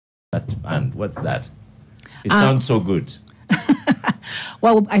And what's that? It sounds so good.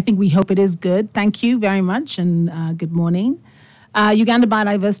 Well, I think we hope it is good. Thank you very much, and good morning. Uganda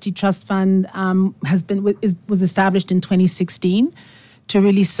Biodiversity Trust Fund was established in 2016 to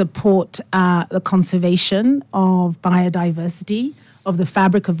really support the conservation of biodiversity, of the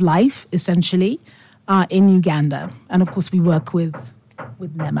fabric of life, essentially, in Uganda. And of course, we work with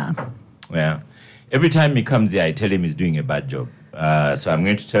NEMA. Yeah. Every time he comes here, I tell him he's doing a bad job. So I'm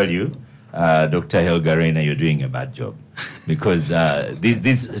going to tell you, Dr. Helga Reina, you're doing a bad job. Because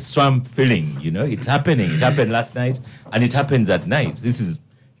this swamp filling, it's happening. It happened last night, and it happens at night. This is,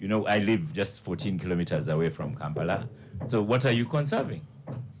 I live just 14 kilometers away from Kampala. So what are you conserving?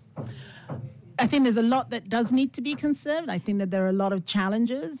 I think there's a lot that does need to be conserved. I think that there are a lot of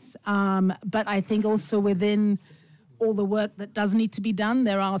challenges. But I think also within all the work that does need to be done,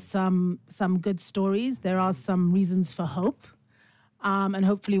 there are some good stories. There are some reasons for hope. And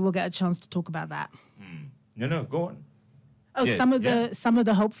hopefully we'll get a chance to talk about that. No, go on. Oh, Yes, some of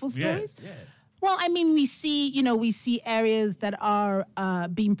the hopeful stories? Yes. Well, I mean, we see areas that are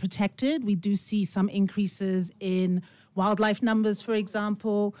being protected. We do see some increases in wildlife numbers, for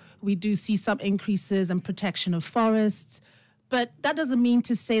example. We do see some increases in protection of forests. But that doesn't mean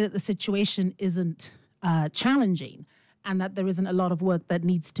to say that the situation isn't challenging and that there isn't a lot of work that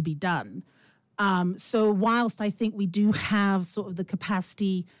needs to be done. So whilst I think we do have sort of the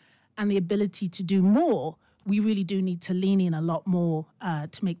capacity and the ability to do more, we really do need to lean in a lot more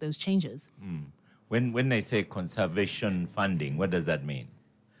to make those changes. When they say conservation funding, what does that mean?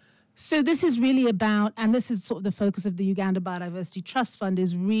 So this is really about, and this is sort of the focus of the Uganda Biodiversity Trust Fund,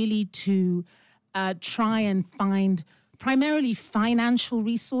 is really to try and find primarily financial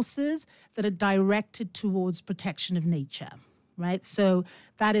resources that are directed towards protection of nature, right? So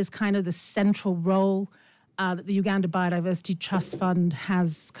that is kind of the central role that the Uganda Biodiversity Trust Fund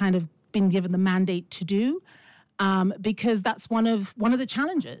has kind of been given the mandate to do, because that's one of the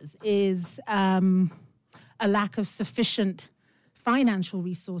challenges is a lack of sufficient financial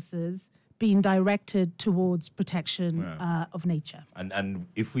resources being directed towards protection of nature. And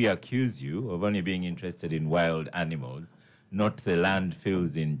if we accuse you of only being interested in wild animals, not the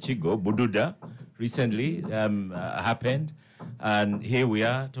landfills in Chigo, Bududa recently happened, and here we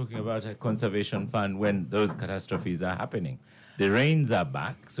are talking about a conservation fund when those catastrophes are happening. The rains are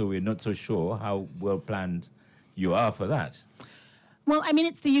back, so we're not so sure how well planned you are for that. Well, I mean,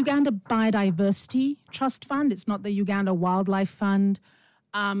 it's the Uganda Biodiversity Trust Fund. It's not the Uganda Wildlife Fund.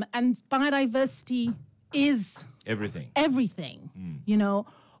 And biodiversity is everything.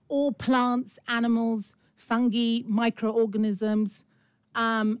 All plants, animals, fungi, microorganisms.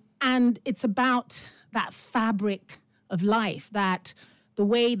 And it's about that fabric of life, that the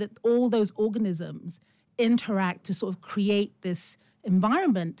way that all those organisms interact to sort of create this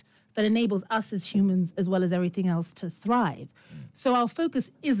environment that enables us as humans as well as everything else to thrive. So our focus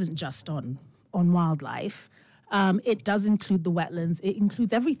isn't just on wildlife. It does include the wetlands. It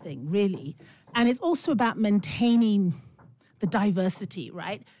includes everything, really. And it's also about maintaining the diversity,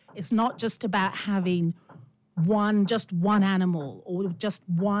 right? It's not just about having just one animal or just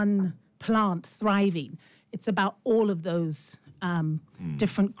one plant thriving. It's about all of those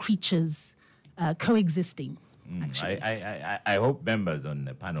different creatures coexisting. I hope members on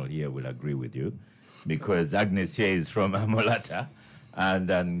the panel here will agree with you, because Agnes here is from Molata,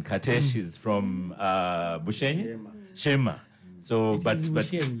 and Katesh is from Bushenyi? Shema. So, it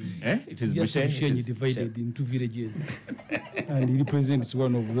is Bushenyi divided in two villages, and he represents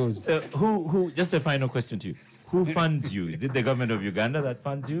one of those. So, who? Just a final question to you: who funds you? Is it the government of Uganda that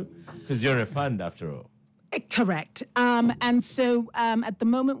funds you? Because you're a fund, after all. Correct. And so at the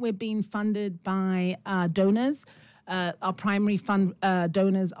moment, we're being funded by donors. Our primary fund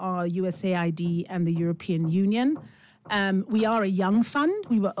donors are USAID and the European Union. We are a young fund.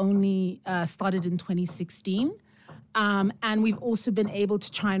 We were only started in 2016. And we've also been able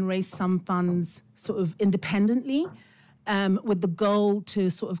to try and raise some funds sort of independently with the goal to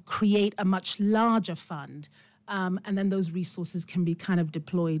sort of create a much larger fund. And then those resources can be kind of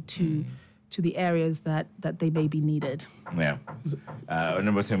deployed to the areas that they may be needed. Yeah.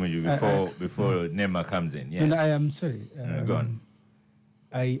 Honorable Semuju, before NEMA comes in. Yeah. And I am sorry. Go on.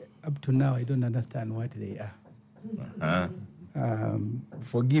 Up to now, I don't understand what they are.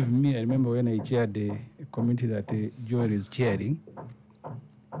 Forgive me, I remember when I chaired the committee that Joel is chairing,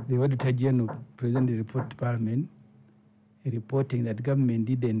 the Auditor General presented a report to Parliament reporting that government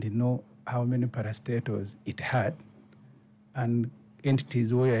didn't know how many parastatals it had and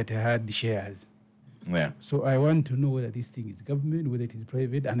entities where it had shares. Yeah. So I want to know whether this thing is government, whether it is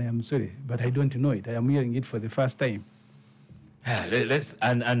private, and I am sorry, but I don't know it. I am hearing it for the first time. Let's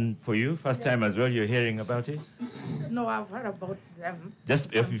and for you, first time as well, you're hearing about it. No, I've heard about them.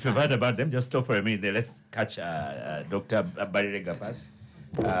 Just if you've heard about them, just stop for a minute. There. Let's catch Dr. Barirega first.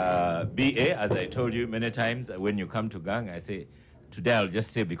 BA, as I told you many times, when you come to Gang, I say, today I'll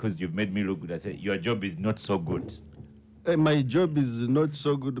just say because you've made me look good. I say your job is not so good. My job is not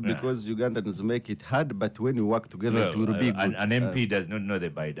so good because Ugandans make it hard, but when we work together, it will be good. An MP does not know the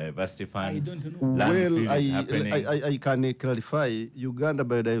Biodiversity Fund. I don't know. Well, I can clarify. Uganda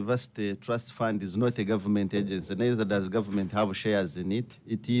Biodiversity Trust Fund is not a government agency, neither does government have shares in it.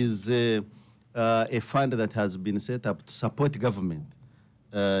 It is a fund that has been set up to support government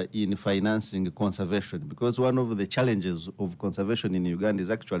in financing conservation, because one of the challenges of conservation in Uganda is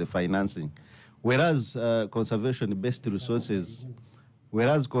actually financing. Whereas conservation-based resources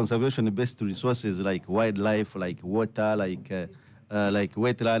like wildlife, like water, like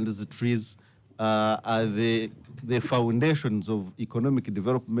wetlands, trees, are the foundations of economic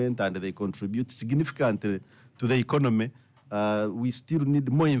development, and they contribute significantly to the economy. We still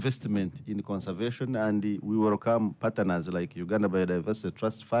need more investment in conservation, and we welcome partners like Uganda Biodiversity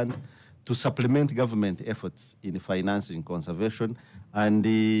Trust Fund to supplement government efforts in financing conservation. And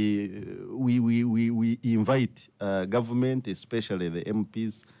we invite government, especially the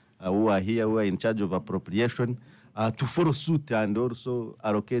MPs who are here, who are in charge of appropriation, to follow suit and also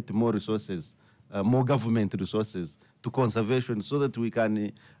allocate more resources, more government resources to conservation, so that we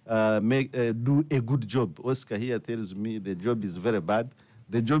can do a good job. Oscar here tells me the job is very bad.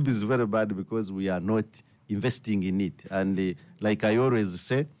 The job is very bad because we are not investing in it. And like I always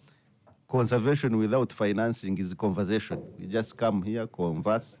say, conservation without financing is conversation. We just come here,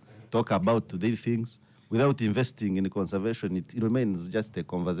 converse, talk about these things. Without investing in conservation, it remains just a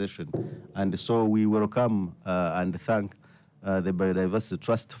conversation. And so we welcome and thank the Biodiversity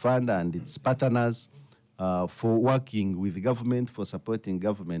Trust Fund and its partners for working with government, for supporting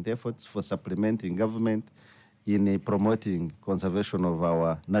government efforts, for supplementing government in promoting conservation of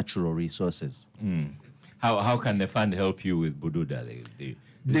our natural resources. How can the fund help you with Bududa?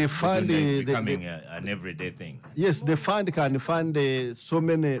 The fund is becoming an everyday thing. Yes, the fund can fund so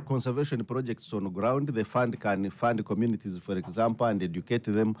many conservation projects on the ground. The fund can fund communities, for example, and educate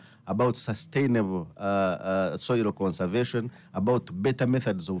them about sustainable soil conservation, about better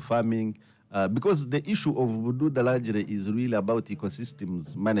methods of farming, because the issue of Bududa largely is really about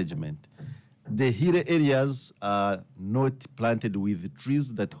ecosystems management. The hill areas are not planted with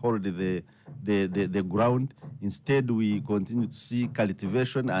trees that hold the ground. Instead, we continue to see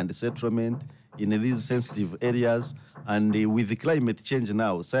cultivation and settlement in these sensitive areas. And with the climate change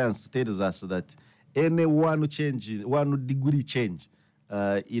now, science tells us that any 1 degree change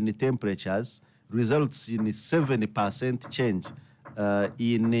in temperatures results in a 70% change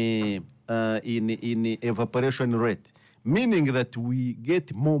in evaporation rate, meaning that we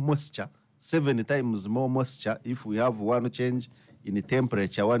get more moisture, 7 times more moisture if we have 1 change in the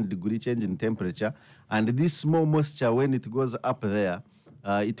temperature, 1 degree change in temperature. And this more moisture, when it goes up there,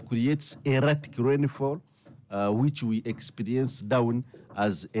 it creates erratic rainfall, which we experience down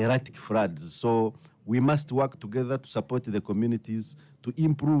as erratic floods. So we must work together to support the communities, to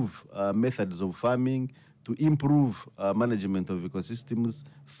improve methods of farming, to improve management of ecosystems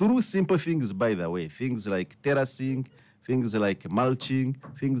through simple things, by the way, things like terracing, things like mulching,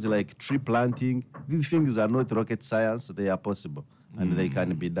 things like tree planting. These things are not rocket science. They are possible, and they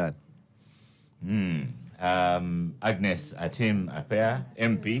can be done. Agnes Atim Apea,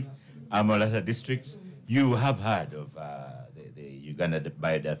 MP, Amolata District. You have heard of the Uganda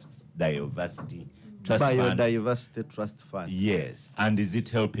Biodiversity Trust Fund. Biodiversity Trust Fund. Yes. And is it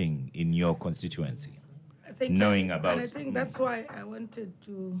helping in your constituency? I think knowing about. And I think that's why I wanted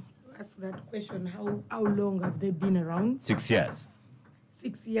to ask that question. How long have they been around? 6 years.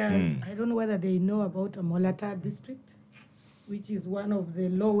 6 years. I don't know whether they know about Amolata District, which is one of the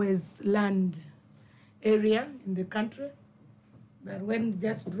lowest land area in the country. That when it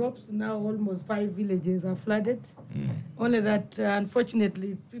just drops, now almost 5 villages are flooded. Only that,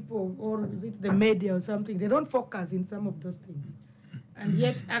 unfortunately, people, or is it the media or something, they don't focus in some of those things. And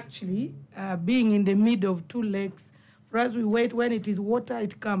yet, actually, being in the middle of 2 lakes, for us, we wait. When it is water,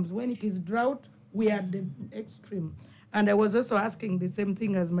 it comes. When it is drought, we are at the extreme. And I was also asking the same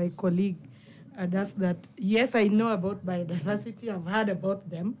thing as my colleague. That's that, yes, I know about biodiversity. I've heard about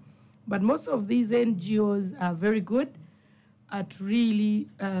them. But most of these NGOs are very good at really,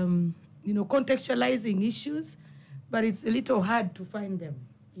 contextualizing issues, but it's a little hard to find them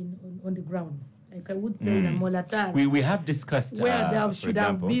on the ground. Like I would say in Amolata. We have discussed where there should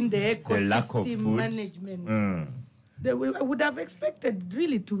have been the the lack of ecosystem food. management. I would have expected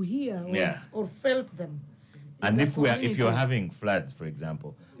really to hear or felt them And if community. you're having floods, for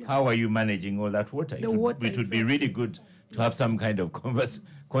example, how are you managing all that water? The water, it would be really good to have some kind of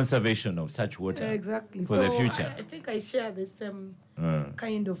conservation of such water Exactly. for the future. I think I share the same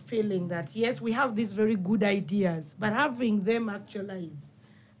kind of feeling that, yes, we have these very good ideas, but having them actualized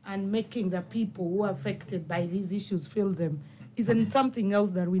and making the people who are affected by these issues feel them isn't something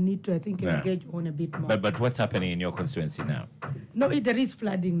else that we need to, I think, engage on a bit more. But what's happening in your constituency now? No, there is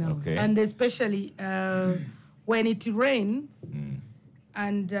flooding now. Okay. And especially when it rains,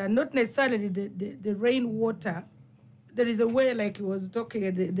 and not necessarily the rainwater, there is a way, like he was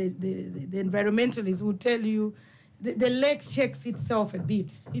talking, the environmentalists will tell you, the lake shakes itself a bit.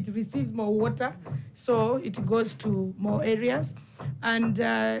 It receives more water, so it goes to more areas. And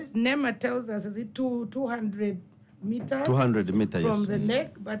NEMA tells us, is it 200 meters? 200 meters, from yes. the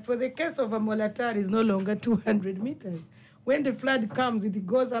lake, but for the case of Amolatar, it's no longer 200 meters. When the flood comes, it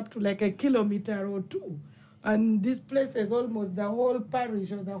goes up to like 1 kilometer or 2. And this place is almost the whole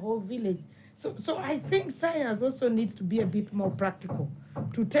parish or the whole village. So I think science also needs to be a bit more practical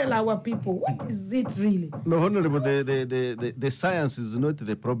to tell our people, what is it really? No, Honorable, the science is not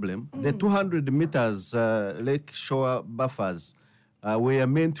the problem. The 200 meters lake shore buffers were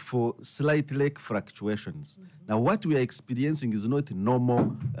meant for slight lake fluctuations. Now, what we are experiencing is not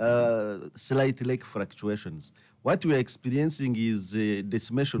normal slight lake fluctuations. What we are experiencing is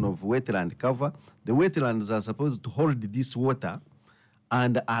decimation of wetland cover. The wetlands are supposed to hold this water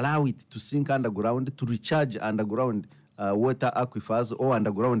and allow it to sink underground, to recharge underground water aquifers or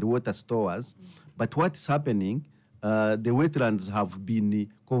underground water stores. But what's happening, the wetlands have been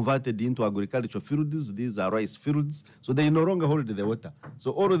converted into agricultural fields. These are rice fields, so they no longer hold the water.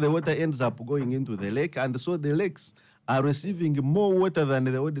 So all of the water ends up going into the lake, and so the lakes are receiving more water than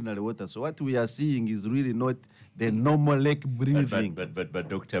the ordinary water. So what we are seeing is really not the normal lake breathing. But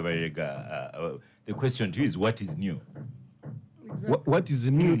Dr. Varega, the question to you is, what is new? What is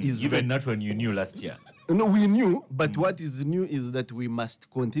new is even not when you knew last year. No, we knew, but what is new is that we must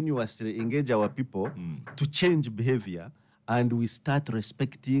continuously engage our people to change behavior, and we start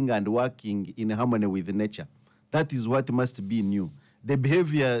respecting and working in harmony with nature. That is what must be new. The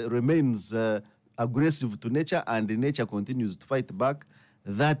behavior remains aggressive to nature, and nature continues to fight back.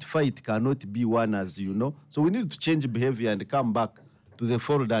 That fight cannot be won, as you know. So we need to change behavior and come back to the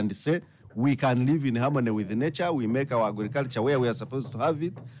fold and say, we can live in harmony with nature. We make our agriculture where we are supposed to have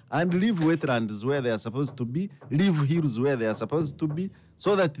it, and leave wetlands where they are supposed to be, leave hills where they are supposed to be,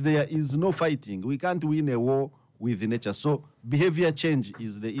 so that there is no fighting. We can't win a war with nature. So behavior change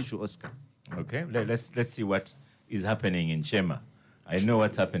is the issue, Oscar. Okay, let's see what is happening in Chema. I know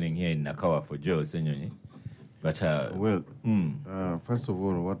what's happening here in Nakawa for Joe Senyonyi, but first of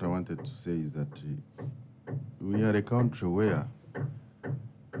all, what I wanted to say is that we are a country where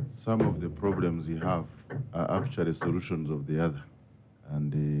some of the problems we have are actually solutions of the other,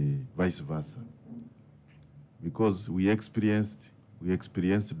 and vice versa. Because we experienced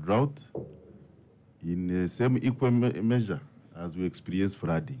drought in the same equal measure as we experienced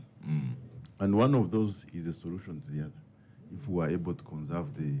flooding. And one of those is a solution to the other. If we are able to conserve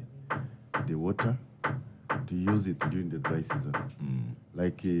the water, to use it during the dry season.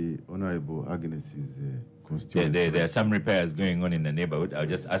 Like Honorable Agnes' constituency. There are some repairs going on in the neighborhood. I'll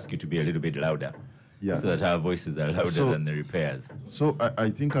just ask you to be a little bit louder, so that our voices are louder than the repairs. So I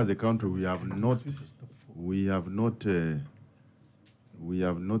think as a country we have not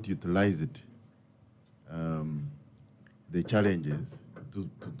utilized the challenges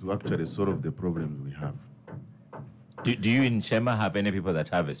to actually solve the problems we have. Do you in Chema have any people that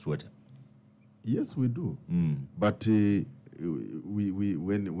harvest water? Yes, we do. But when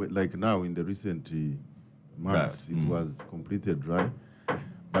like now in the recent months, it was completely dry.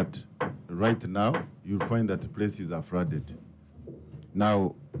 But right now, you'll find that places are flooded.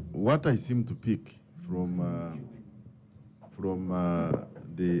 Now, what I seem to pick from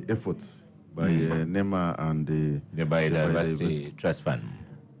the efforts by NEMA and the Biodiversity Trust Fund,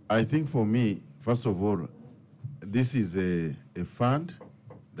 I think for me, first of all, this is a fund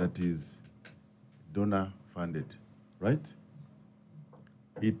that is donor funded, right?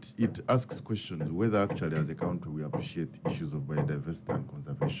 It asks questions whether actually as a country we appreciate issues of biodiversity and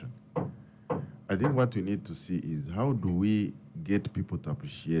conservation. I think what we need to see is how do we get people to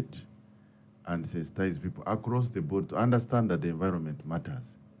appreciate and sensitize people across the board to understand that the environment matters.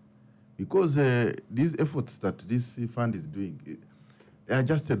 Because these efforts that this fund is doing, they are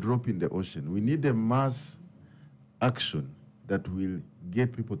just a drop in the ocean. We need a mass action that will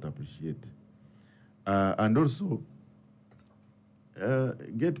get people to appreciate. And also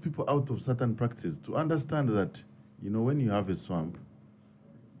get people out of certain practices to understand that, when you have a swamp,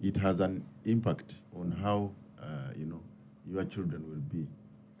 it has an impact on how your children will be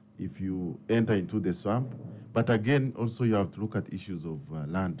if you enter into the swamp. But again, also you have to look at issues of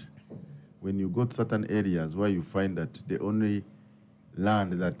land. When you go to certain areas where you find that the only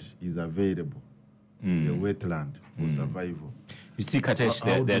land that is available is a wetland for survival. You see, Katesh,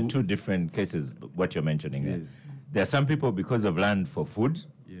 there are two different cases, what you're mentioning. Yes. There are some people because of land for food,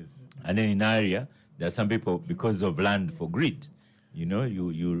 Yes. and then in area, there are some people because of land for greed.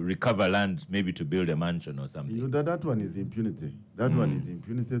 You recover land maybe to build a mansion or something. That one is impunity. That one is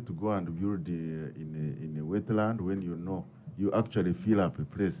impunity to go and build in a wetland when you actually fill up a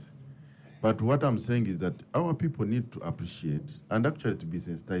place. But what I'm saying is that our people need to appreciate and actually to be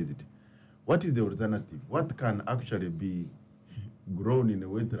sensitized. What is the alternative? What can actually be grown in a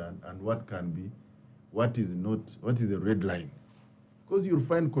wetland and what is not, what is the red line? Because you'll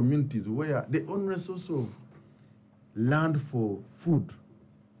find communities where the only source of land for food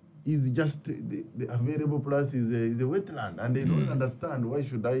is just the available place is a wetland, and they don't understand why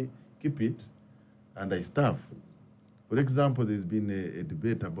should I keep it and I starve. For example, there's been a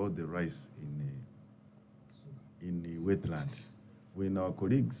debate about the rice in the wetland. When our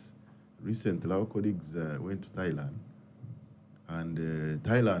colleagues went to Thailand, and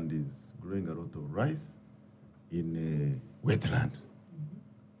Thailand is growing a lot of rice in a wetland,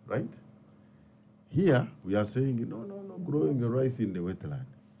 right? Here, we are saying, no, growing the rice in the wetland.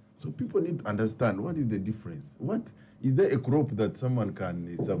 So people need to understand what is the difference. What is there a crop that someone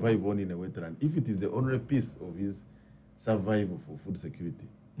can survive on in a wetland if it is the only piece of his survival for food security?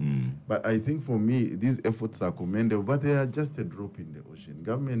 But I think for me, these efforts are commendable, but they are just a drop in the ocean.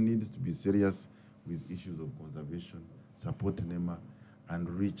 Government needs to be serious with issues of conservation, support NEMA, and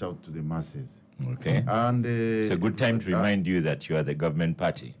reach out to the masses. Okay. And it's a good time to remind you that you are the government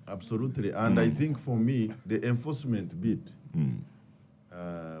party. Absolutely. And I think for me, the enforcement bit,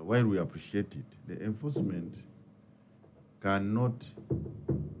 while we appreciate it, the enforcement cannot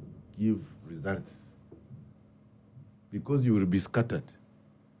give results because you will be scattered.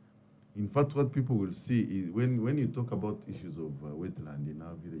 In fact, what people will see is when you talk about issues of wetland in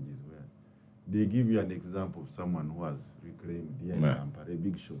our villages, where they give you an example of someone who has reclaimed here in Kampala, a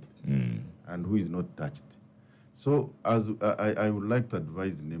big shot, and who is not touched. So as I would like to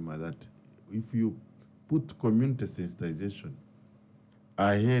advise NEMA that if you put community sensitization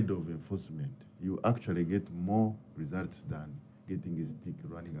ahead of enforcement, you actually get more results than getting a stick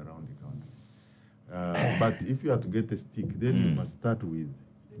running around the country. But if you have to get a stick, then you must start with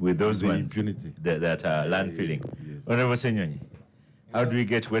those ones impunity that are land filling. Yes. Honorable Senyonyi, how do we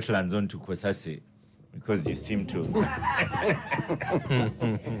get wetlands onto Kwesase? Because you seem to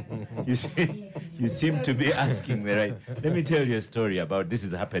you seem to be asking the right. Let me tell you a story about this.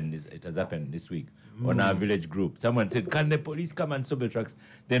 It has happened this week on our village group. Someone said, "Can the police come and stop the trucks?"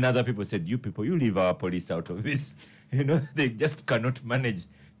 Then other people said, "You people, you leave our police out of this. They just cannot manage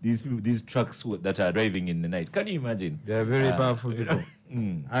these trucks that are driving in the night." Can you imagine? They are very powerful people.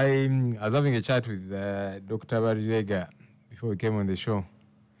 I was having a chat with Dr. Barirega before we came on the show.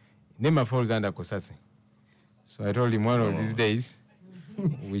 NEMA falls under Kwesase. So I told him one of these days,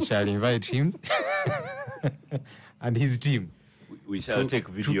 we shall invite him and his team. We shall take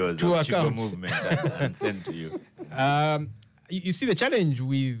videos to of Chico account. movement and send to you. You see, the challenge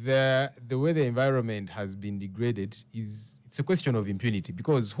with the way the environment has been degraded it's a question of impunity,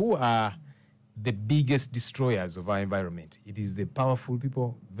 because who are the biggest destroyers of our environment? It is the powerful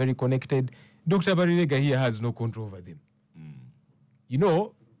people, very connected. Dr. Barirega here has no control over them.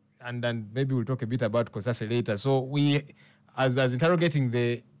 And maybe we'll talk a bit about Kwesase later. So we, as interrogating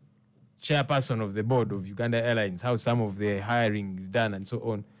the chairperson of the board of Uganda Airlines, how some of the hiring is done and so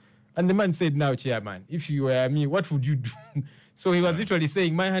on. And the man said, "Now, chairman, if you were me, what would you do?" So he was literally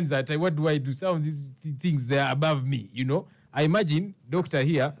saying, "My hands are tied. What do I do? Some of these things, they are above me, I imagine doctor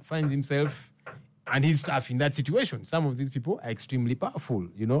here finds himself and his staff in that situation. Some of these people are extremely powerful,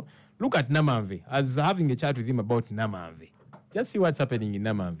 Look at Namamve. I was having a chat with him about Namamve. Just see what's happening in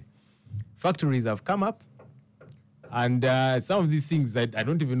Namamve. Factories have come up, and some of these things, I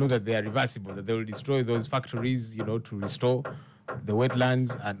don't even know that they are reversible, that they will destroy those factories, to restore the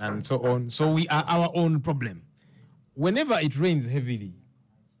wetlands and so on. So we are our own problem. Whenever it rains heavily,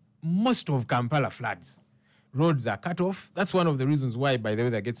 most of Kampala floods. Roads are cut off. That's one of the reasons why, by the way,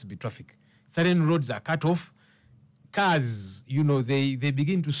 there gets to be traffic. Certain roads are cut off. Cars, they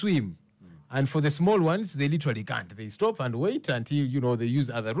begin to swim. And for the small ones, they literally can't. They stop and wait until, they use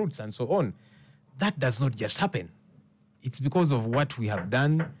other routes and so on. That does not just happen. It's because of what we have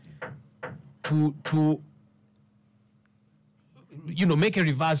done to make a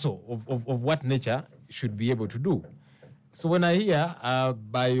reversal of what nature should be able to do. So when I hear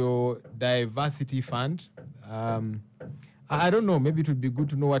Biodiversity Fund, I don't know. Maybe it would be good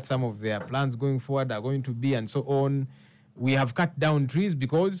to know what some of their plans going forward are going to be and so on. We have cut down trees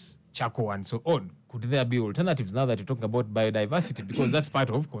because charcoal and so on. Could there be alternatives now that you're talking about biodiversity? Because that's part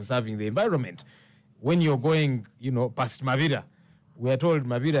of conserving the environment. When you're going, past Mavira, we are told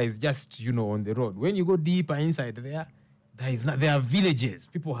Mavira is just, on the road. When you go deeper inside there, there are villages.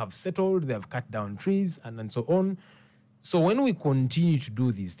 People have settled, they have cut down trees and so on. So when we continue to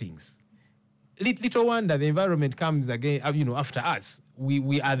do these things, little wonder the environment comes again, after us.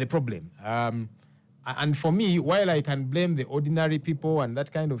 We are the problem. And for me, while I can blame the ordinary people and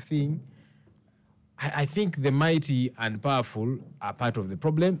that kind of thing, I think the mighty and powerful are part of the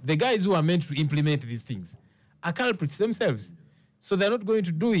problem. The guys who are meant to implement these things are culprits themselves. So they're not going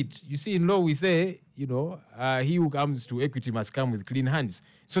to do it. You see, in law, we say, he who comes to equity must come with clean hands.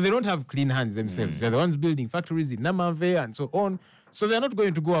 So they don't have clean hands themselves. They're the ones building factories in Namave and so on. So they're not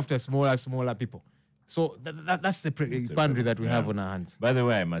going to go after smaller people. So that's the boundary that we have on our hands. By the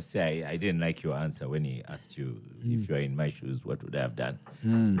way, I must say, I didn't like your answer when he asked you if you are in my shoes, what would I have done?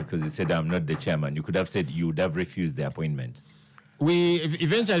 Because you said, I'm not the chairman. You could have said you would have refused the appointment. We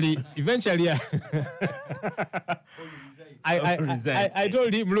eventually I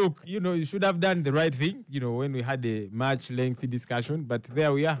told him, look, you should have done the right thing, when we had a much lengthy discussion, but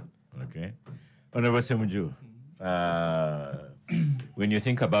there we are. Okay. Honorable Semuju, when you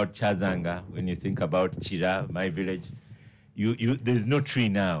think about Chazanga, when you think about Chira, my village, there's no tree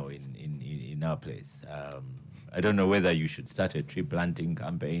now in our place. I don't know whether you should start a tree planting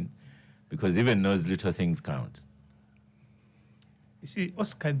campaign, because even those little things count. You see,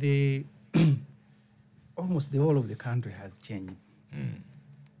 Oscar, almost the whole of the country has changed.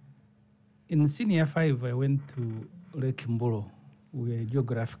 In senior 5, I went to Lake Mburo with a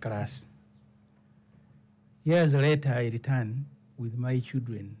geography class. Years later, I returned with my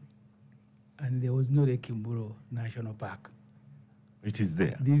children, and there was no Lake Mburo National Park. It is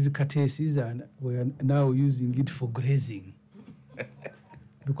there. These courtesies were now using it for grazing.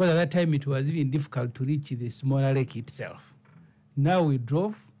 Because at that time, it was even difficult to reach the smaller lake itself. Now we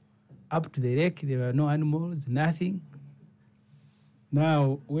drove up to the lake, there were no animals, nothing.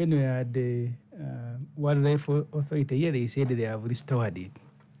 Now, when we had the Wildlife Authority here, they said they have restored it.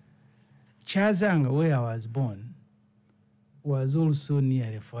 Chazanga, where I was born, was also near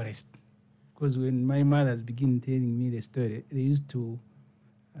the forest. Because when my mothers began telling me the story, they used to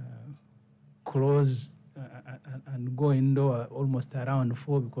close and go indoor almost around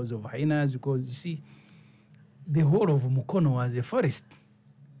 4 because of hyenas, because you see, the whole of Mukono was a forest.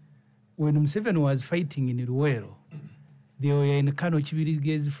 When Museveni was fighting in Ruwero, they were in Kano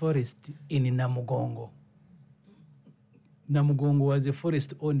Chibirige's forest in Namugongo. Namugongo was a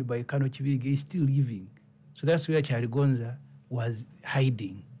forest owned by Kano Chibirige, still living. So that's where Charigonza was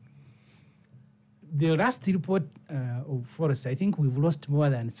hiding. The last report of forest, I think we've lost more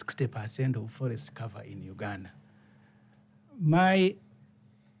than 60% of forest cover in Uganda. My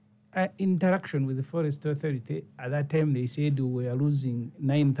interaction with the Forest Authority, at that time they said we were losing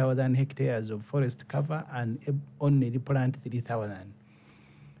 9,000 hectares of forest cover and only replant 3,000.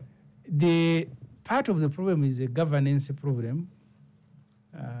 The part of the problem is a governance problem,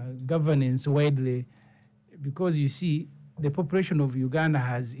 governance widely, because you see the population of Uganda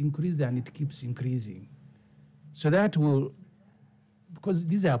has increased and it keeps increasing. So that will, because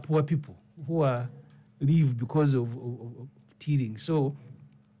these are poor people who live because of tearing. So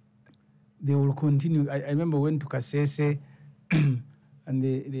they will continue. I remember when to Kasese, and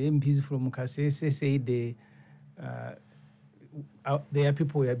the MPs from Kasese said their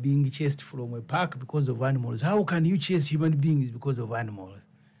people were being chased from a park because of animals. How can you chase human beings because of animals?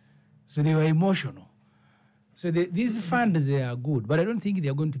 So they were emotional. So these funds, they are good, but I don't think they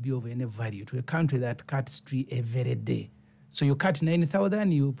are going to be of any value to a country that cuts tree every day. So you cut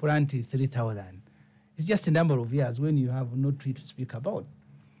 9,000, you plant 3,000. It's just a number of years when you have no tree to speak about.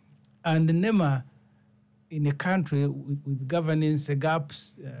 And NEMA, in a country with governance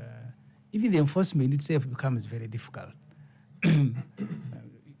gaps, even the enforcement itself becomes very difficult.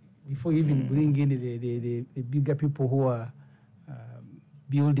 Before you even bring in the bigger people who are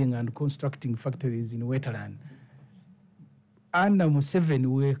building and constructing factories in wetland. Under Museveni,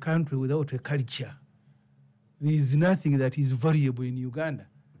 we're a country without a culture. There is nothing that is valuable in Uganda.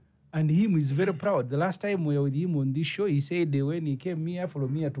 And him is very proud. The last time we were with him on this show, he said when he came here,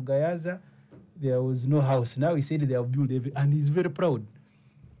 from here to Gayaza, there was no house. Now he said they have built everything, and he's very proud.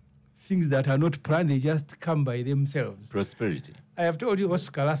 Things that are not planned, they just come by themselves. Prosperity. I have told you,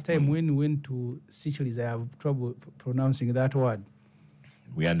 Oscar, last time when we went to Seychelles, I have trouble pronouncing that word.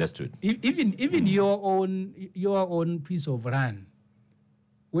 We understood. Even your own piece of land,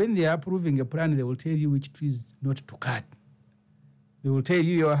 when they are approving a plan, they will tell you which trees not to cut. They will tell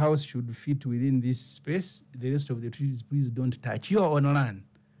you your house should fit within this space. The rest of the trees, please don't touch. You are on land.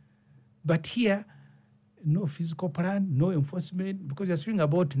 But here, no physical plan, no enforcement, because you're speaking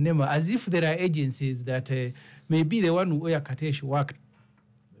about NEMA as if there are agencies that may be the one where Katesh worked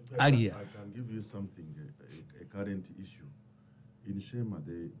earlier. I can give you something, a current issue. In Shema,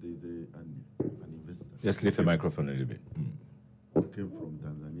 there is an investor. Just lift the microphone a little bit. Who came from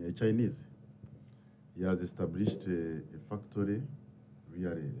Tanzania, a Chinese. He has established a factory,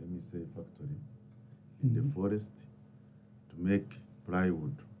 really, let me say factory, in the forest to make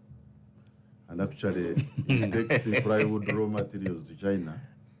plywood. And actually, it takes the plywood raw materials to China,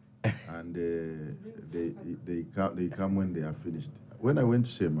 and they come when they are finished. When I went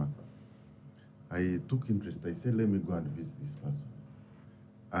to Shema, I took interest. I said, let me go and visit this person.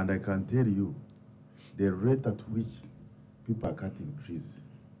 And I can tell you, the rate at which people are cutting trees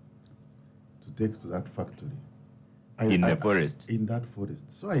to take to that factory. In the forest? In that forest.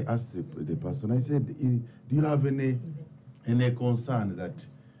 So I asked the person, I said, do you have any concern that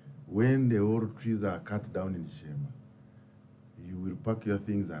when the old trees are cut down in Shema, you will pack your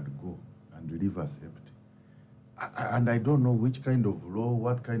things and go and leave us empty? And I don't know which kind of law,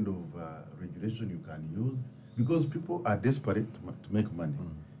 what kind of regulation you can use, because people are desperate to make money.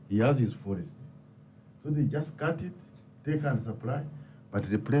 He has his forest. So they just cut it, take and supply, but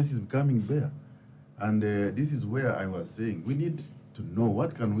the place is becoming bare. And this is where I was saying, we need to know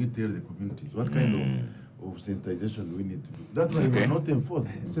what can we tell the communities, what kind of sensitization we need to do. That's why we are not enforced,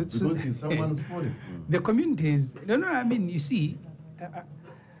 because it's someone's forest. The communities, I mean, you see,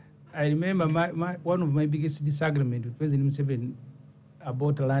 I remember one of my biggest disagreements with President Museveni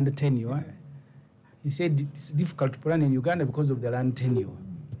about land tenure. He said it's difficult to plan in Uganda because of the land tenure.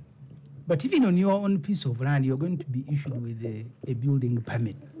 But even on your own piece of land, you're going to be issued with a building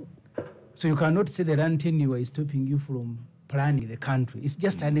permit. So you cannot say the land tenure is stopping you from planning the country. It's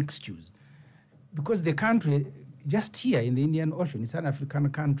just an excuse. Because the country, just here in the Indian Ocean, it's an African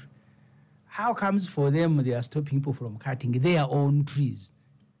country. How comes for them they are stopping people from cutting their own trees?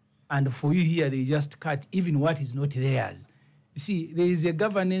 And for you here, they just cut even what is not theirs. You see, there is a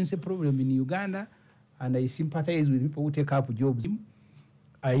governance problem in Uganda, and I sympathize with people who take up jobs.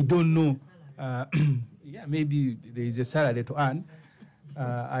 I don't know. Yeah, maybe there is a salary to earn.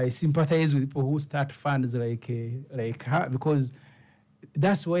 I sympathize with people who start funds like her, because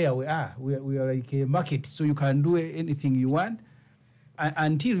that's where we are. We are like a market, so you can do anything you want.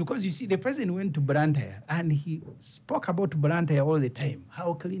 Until, because you see, the president went to Blantyre and he spoke about Blantyre all the time,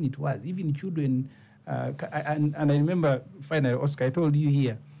 how clean it was, even children. And I remember, finally, Oscar, I told you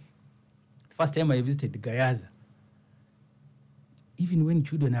here, first time I visited Gayaza, even when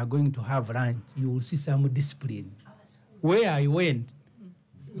children are going to have lunch, you will see some discipline. Where I went,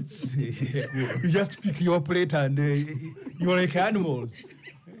 you just pick your plate and you're like animals.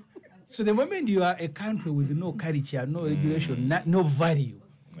 So the moment you are a country with no culture, no regulation, no value,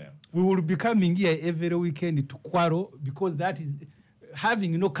 we will be coming here every weekend to quarrel, because that is,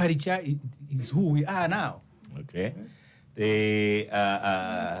 having no culture is who we are now. Okay.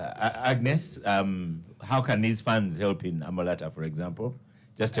 Agnes, how can these funds help in Amolata, for example?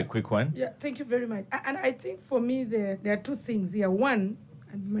 Just a quick one. Yeah, thank you very much. And I think for me, there are two things here. One,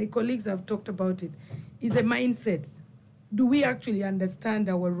 and my colleagues have talked about it, is a mindset. Do we actually understand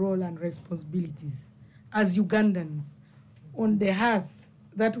our role and responsibilities as Ugandans on the earth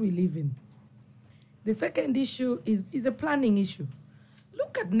that we live in? The second issue is a planning issue.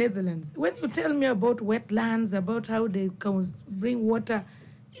 Look at Netherlands. When you tell me about wetlands, about how they can bring water,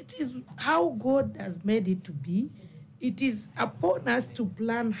 it is how God has made it to be. It is upon us to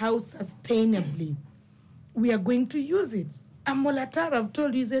plan how sustainably we are going to use it. Amolatar, I've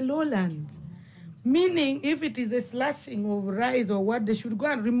told you, is a lowland. Meaning, if it is a slashing of rice or what, they should go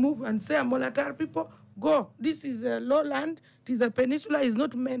and remove and say, Amolatar people, go. This is a lowland. It is a peninsula. It's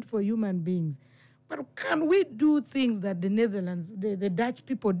not meant for human beings. But can we do things that the Netherlands, the Dutch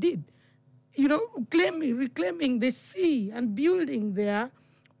people did? You know, reclaiming the sea and building their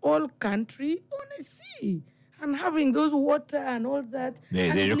whole country on a sea and having those water and all that.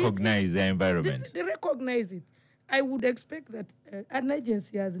 They recognize the environment. They recognize it. I would expect that an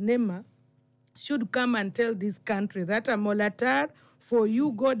agency as NEMA should come and tell this country that Amolatar, for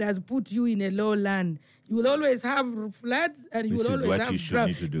you, God has put you in a low land. You will always have floods and you will always have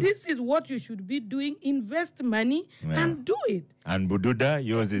drought. This is what you should be doing. Invest money and do it. And Bududa,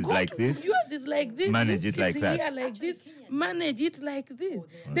 yours is like this? Yours is like this. Manage it like that. Here like this. Manage it like this.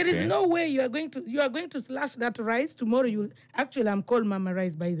 Okay. There is no way you are going to slash that rice. Tomorrow I'm called Mama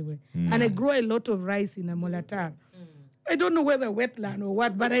Rice, by the way. And I grow a lot of rice in Amolatar. I don't know whether wetland or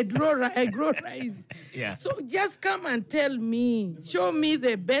what, but I grow rice. Yeah. So just come and tell me, show me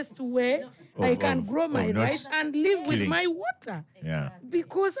the best way I can grow my not rice and live with killing. my water. Yeah.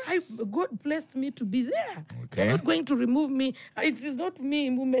 Because God blessed me to be there. Okay. They're not going to remove me. It is not me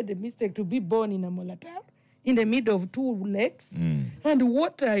who made the mistake to be born in a Molatown, in the middle of two lakes. And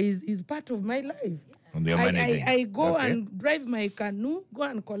water is part of my life. And you're managing. I go Okay. and drive my canoe, go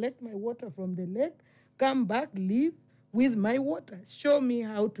and collect my water from the lake, come back, live with my water. Show me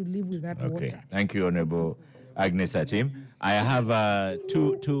how to live with that Okay. water. Thank you, Honorable Agnes Atim. I have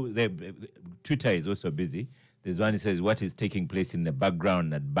Twitter is also busy. There's one that says, what is taking place in the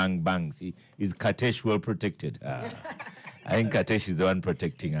background at Bang Bang? See, is Katesh well protected? I think Katesh is the one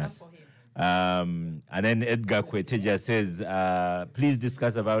protecting us. And then Edgar Kweteja says, please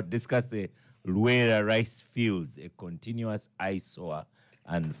discuss the Luera rice fields, a continuous eyesore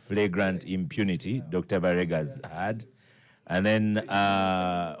and flagrant impunity Dr. Barega's had. And then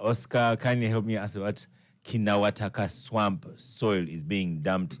Oscar, kindly help me ask what Kinawataka swamp soil is being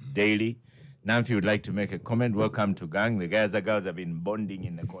dumped daily. Namfi would like to make a comment. Welcome to Gang. The guys and girls have been bonding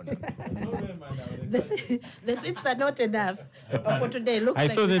in the corner. The seats are not enough for today. Looks I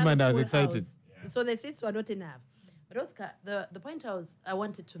like saw we them have a and I was full excited. house. So the seats were not enough. But Oscar, the point I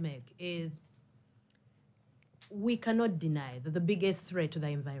wanted to make is we cannot deny that the biggest threat to the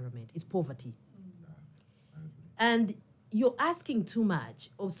environment is poverty. And you're asking too much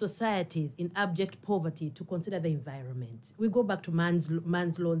of societies in abject poverty to consider the environment. We go back to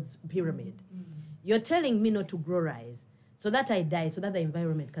Maslow's pyramid. You're telling me not to grow rice so that I die, so that the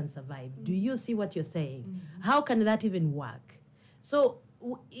environment can survive. Do you see what you're saying? How can that even work? So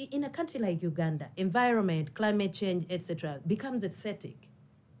in a country like Uganda, environment, climate change, etc., becomes aesthetic.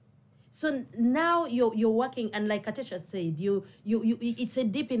 So now you're working, and like Katesha said, you it's a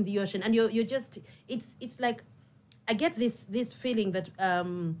dip in the ocean, and you're just it's like, I get this feeling that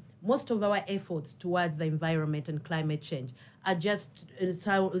most of our efforts towards the environment and climate change are just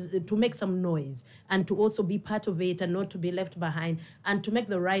to make some noise and to also be part of it and not to be left behind and to make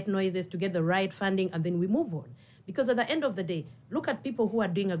the right noises, to get the right funding, and then we move on. Because at the end of the day, look at people who are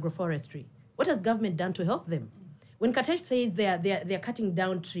doing agroforestry. What has government done to help them? When Katesh says they're cutting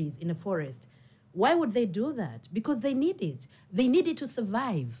down trees in a forest, why would they do that? Because they need it. They need it to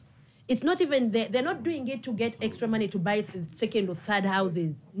survive. It's not even, they're not doing it to get extra money to buy second or third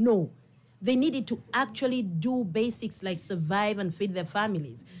houses. No. They need it to actually do basics like survive and feed their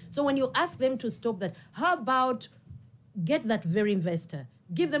families. So when you ask them to stop that, how about get that very investor,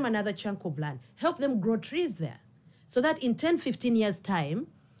 give them another chunk of land, help them grow trees there, so that in 10, 15 years' time,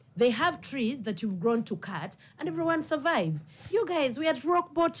 they have trees that you've grown to cut, and everyone survives. You guys, we are at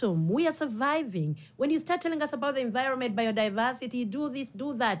rock bottom. We are surviving. When you start telling us about the environment, biodiversity, do this,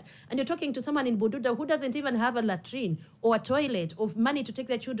 do that, and you're talking to someone in Bududa who doesn't even have a latrine or a toilet or money to take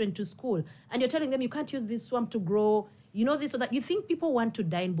their children to school, and you're telling them you can't use this swamp to grow, you know, this or that. You think people want to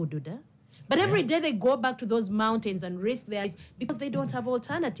die in Bududa? But every day they go back to those mountains and risk their lives because they don't have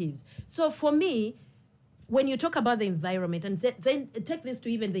alternatives. So for me, when you talk about the environment, and then take this to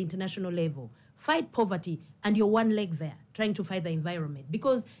even the international level, fight poverty, and you're one leg there, trying to fight the environment,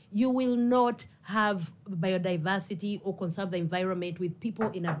 because you will not have biodiversity or conserve the environment with people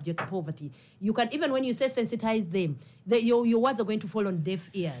in abject poverty. You can, even when you say sensitize them, your words are going to fall on deaf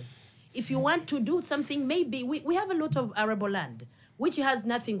ears. If you want to do something, maybe, we have a lot of arable land, which has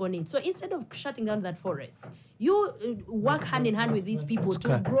nothing on it. So instead of shutting down that forest, you work hand in hand with these people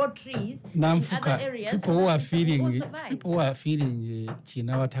to grow trees in other areas. People who are feeling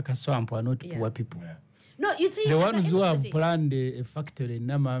Chinawataka swamp are not poor people. No, you see, The ones who have planned a factory in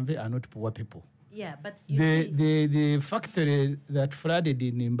Namamve are not poor people. Yeah, but you see, The factory that flooded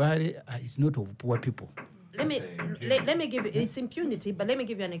in Mbare is not of poor people. let me give you, it's impunity, but let me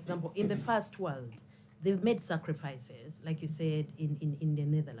give you an example. In the first world, they've made sacrifices, like you said, in the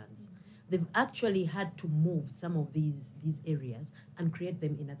Netherlands. They've actually had to move some of these areas and create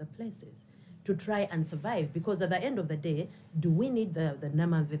them in other places to try and survive. Because at the end of the day, do we need the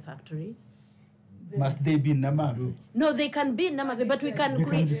Namave factories? Must they be Namave? No, they can be Namave, but we can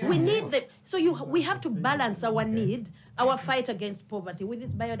create. We need them. So we have to balance our need, our fight against poverty with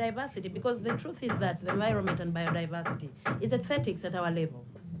this biodiversity. Because the truth is that the environment and biodiversity is aesthetics at our level.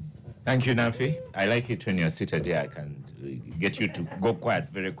 Thank you, Nafi. I like it when you're seated here. I can get you to go quiet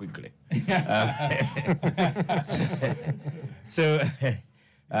very quickly. So,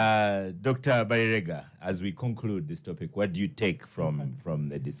 Dr. Bairega, as we conclude this topic, what do you take from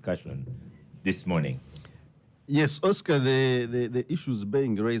the discussion this morning? Yes, Oscar, the issues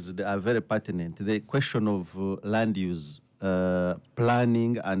being raised are very pertinent. The question of land use,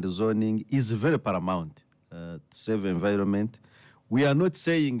 planning and zoning is very paramount to save environment. We are not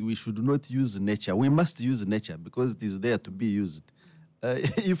saying we should not use nature. We must use nature because it is there to be used.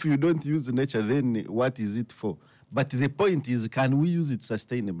 If you don't use nature, then what is it for? But the point is, can we use it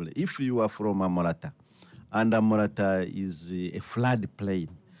sustainably? If you are from Amorata, and Amorata is a flood plain,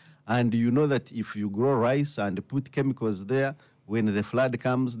 and you know that if you grow rice and put chemicals there, when the flood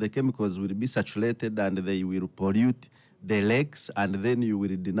comes, the chemicals will be saturated and they will pollute the lakes, and then you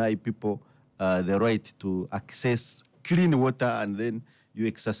will deny people the right to access clean water, and then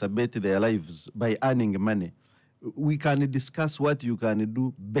you exacerbate their lives by earning money. We can discuss what you can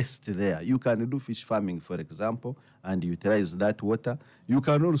do best there. You can do fish farming, for example, and utilize that water. You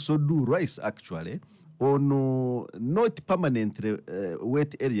can also do rice, actually, on not permanent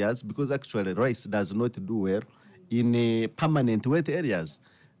wet areas, because actually rice does not do well in permanent wet areas.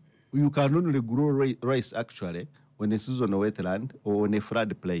 You can only grow rice, actually, on a seasonal wetland or on a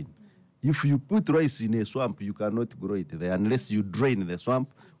flood plain. If you put rice in a swamp, you cannot grow it there unless you drain the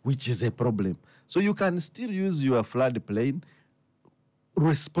swamp, which is a problem. So you can still use your floodplain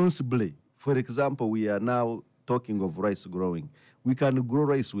responsibly. For example, we are now talking of rice growing. We can grow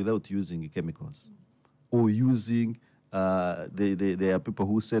rice without using chemicals or using, there are people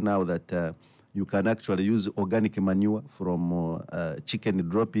who say now that you can actually use organic manure from chicken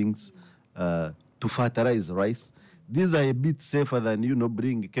droppings to fertilize rice. These are a bit safer than,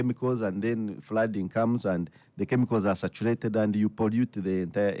 bring chemicals and then flooding comes and the chemicals are saturated and you pollute the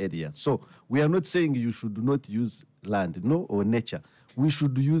entire area. So we are not saying you should not use land, or nature. We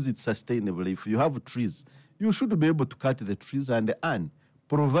should use it sustainably. If you have trees, you should be able to cut the trees and earn,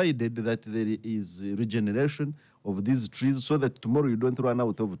 provided that there is regeneration of these trees so that tomorrow you don't run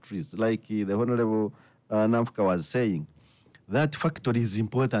out of trees. Like the Honorable Namfuka was saying, that factory is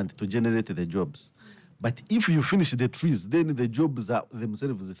important to generate the jobs. But if you finish the trees, then the jobs are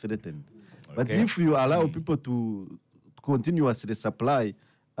themselves threatened. Okay. But if you allow people to continuously supply,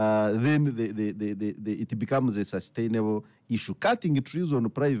 then it becomes a sustainable issue. Cutting trees on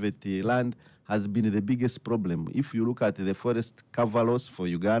private land has been the biggest problem. If you look at the forest cover loss for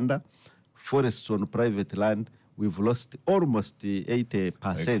Uganda, forests on private land, we've lost almost 80%.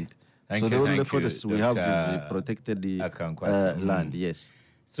 Okay. So the only forest we have is protected land, yes.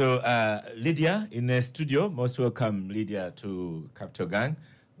 So, Lydia, in the studio, most welcome, Lydia, to Capital Gang.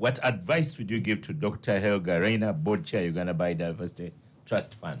 What advice would you give to Dr. Helga Reina, Board Chair, Uganda Biodiversity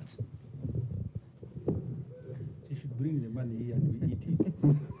Trust Fund? She should bring the money here and we eat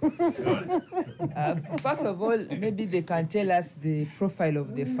it. First of all, maybe they can tell us the profile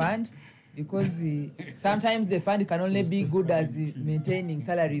of the fund, because sometimes the fund can only be good as maintaining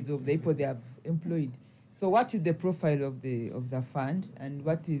salaries of the people they have employed. So what is the profile of the fund, and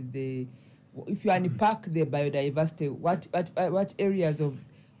what is if you unpack the biodiversity, what areas of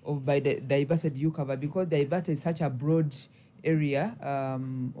biodiversity do you cover? Because diversity is such a broad area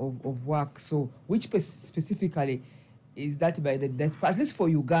of work. So which specifically is that at least for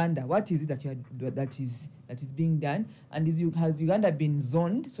Uganda, what is it that is being done, and has Uganda been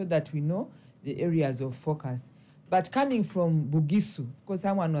zoned so that we know the areas of focus? But coming from Bugisu, because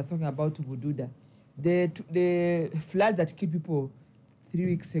someone was talking about Bududa, the floods that killed people 2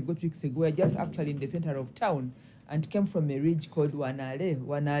 weeks ago were just actually in the center of town and came from a ridge called Wanale.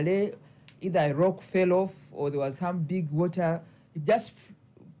 Wanale, either a rock fell off or there was some big water. It just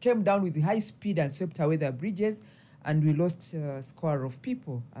came down with high speed and swept away the bridges, and we lost a score of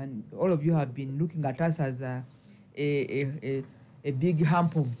people. And all of you have been looking at us as a big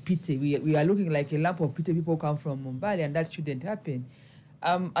hump of pity. We are looking like a lump of pity. People come from Mumbai, and that shouldn't happen.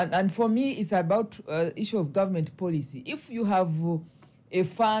 And for me, it's about issue of government policy. If you have a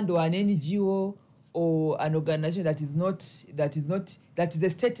fund or an NGO or an organization that is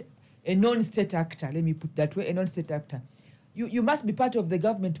a non-state actor, let me put that way, a non-state actor, you must be part of the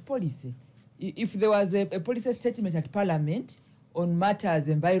government policy. If there was a policy statement at Parliament on matters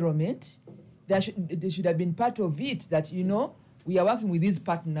environment, they should have been part of it, that, we are working with these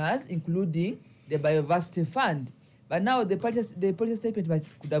partners, including the Biodiversity Fund. But now the policy statement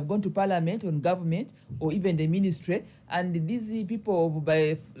could have gone to Parliament, on government, or even the ministry, and these people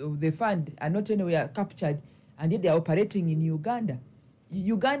of the fund are not anywhere captured, and yet they are operating in Uganda.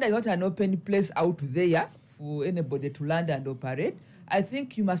 Uganda is not an open place out there for anybody to land and operate. I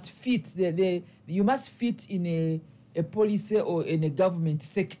think you must fit you must fit in a policy or in a government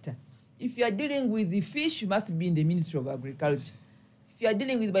sector. If you are dealing with the fish, you must be in the Ministry of Agriculture. If you are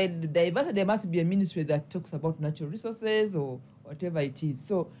dealing with biodiversity, there must be a ministry that talks about natural resources or whatever it is.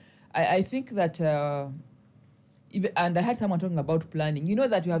 So I think that, and I had someone talking about planning. You know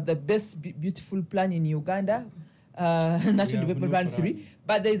that you have the best beautiful plan in Uganda, National Development Plan 3,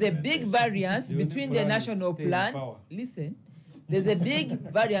 but there's a big variance between the national plan. Listen, there's a big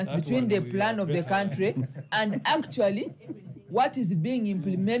variance between the plan of the country and actually what is being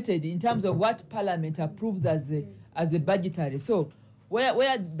implemented in terms of what Parliament approves as a budgetary. So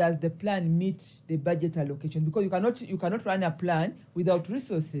where does the plan meet the budget allocation? Because you cannot run a plan without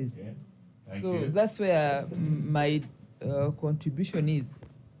resources. Yeah. So you. that's where my contribution is.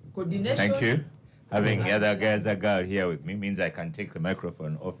 Coordination. Thank you. Having other guys a girl here with me means I can take the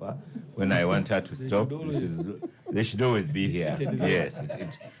microphone off her when I want her to stop. They should always be here. Yes,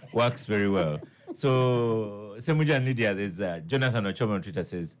 it works very well. So, Semuja and Lydia, there's Jonathan Ochomo on Twitter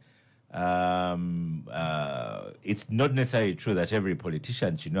says, it's not necessarily true that every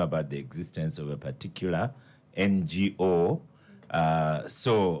politician should know about the existence of a particular NGO.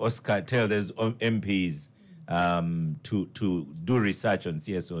 So, Oscar, tell those MPs to do research on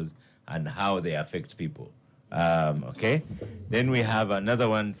CSOs and how they affect people. Okay. Then we have another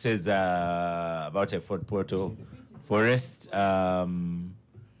one says about a Fort Portal forest.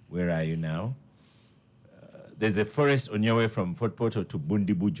 Where are you now? There's a forest on your way from Fort Portal to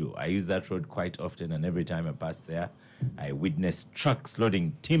Bundibujo. I use that road quite often, and every time I pass there, I witness trucks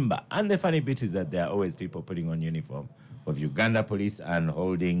loading timber. And the funny bit is that there are always people putting on uniform of Uganda police and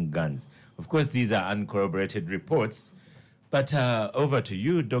holding guns. Of course, these are uncorroborated reports. But over to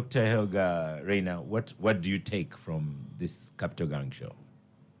you, Dr. Helga Reina. What do you take from this Capital Gang show?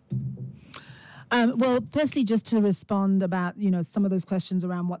 Well, firstly, just to respond about some of those questions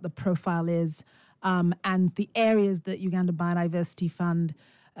around what the profile is and the areas that Uganda Biodiversity Fund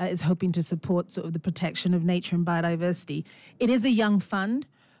is hoping to support, sort of the protection of nature and biodiversity. It is a young fund.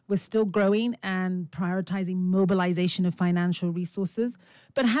 We're still growing and prioritizing mobilization of financial resources.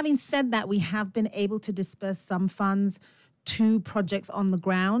 But having said that, we have been able to disperse some funds to projects on the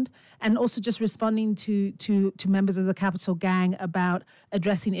ground, and also just responding to members of the Capital Gang about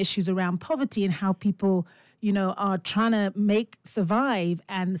addressing issues around poverty and how people, are trying to survive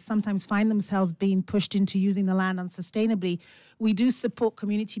and sometimes find themselves being pushed into using the land unsustainably. We do support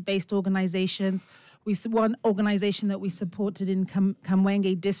community-based organizations. One organization that we supported in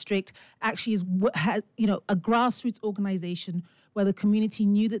Kamwenge district actually is a grassroots organization where the community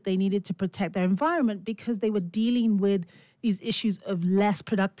knew that they needed to protect their environment because they were dealing with these issues of less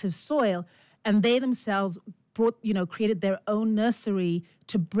productive soil, and they themselves created their own nursery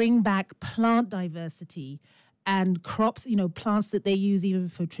to bring back plant diversity and crops, plants that they use even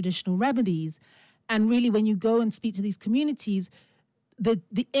for traditional remedies. And really, when you go and speak to these communities,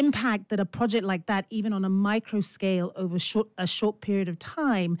 the impact that a project like that, even on a micro scale over a short period of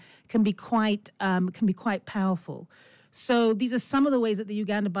time, can be quite powerful. So these are some of the ways that the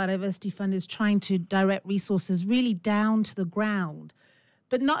Uganda Biodiversity Fund is trying to direct resources really down to the ground.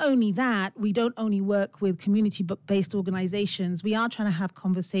 But not only that, we don't only work with community-based organizations. We are trying to have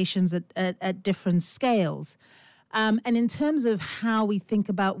conversations at different scales. And in terms of how we think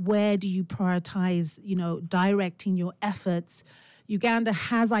about where do you prioritize, directing your efforts, Uganda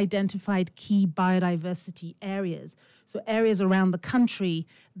has identified key biodiversity areas. So areas around the country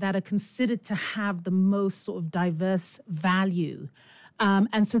that are considered to have the most sort of diverse value.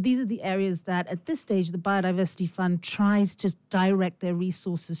 And so these are the areas that at this stage, the Biodiversity Fund tries to direct their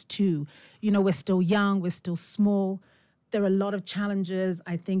resources to. We're still young, we're still small. There are a lot of challenges.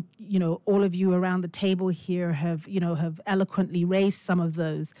 I think, all of you around the table here have eloquently raised some of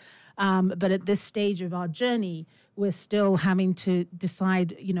those. But at this stage of our journey, we're still having to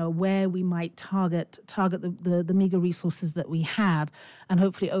decide, where we might target the meager resources that we have. And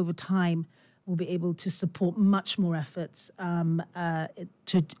hopefully over time, we'll be able to support much more efforts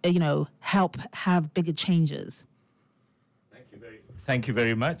to, help have bigger changes. Thank you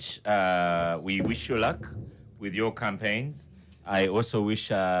very much. We wish you luck with your campaigns. I also wish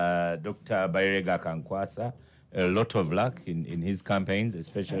Dr. Bairega Kankwasa a lot of luck in his campaigns,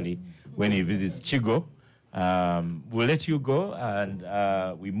 especially when he visits Chigo. We'll let you go,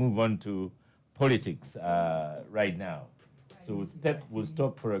 and we move on to politics right now. So we'll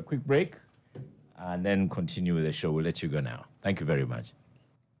stop for a quick break and then continue with the show. We'll let you go now. Thank you very much.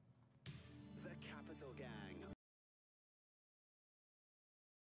 The Capital Gang.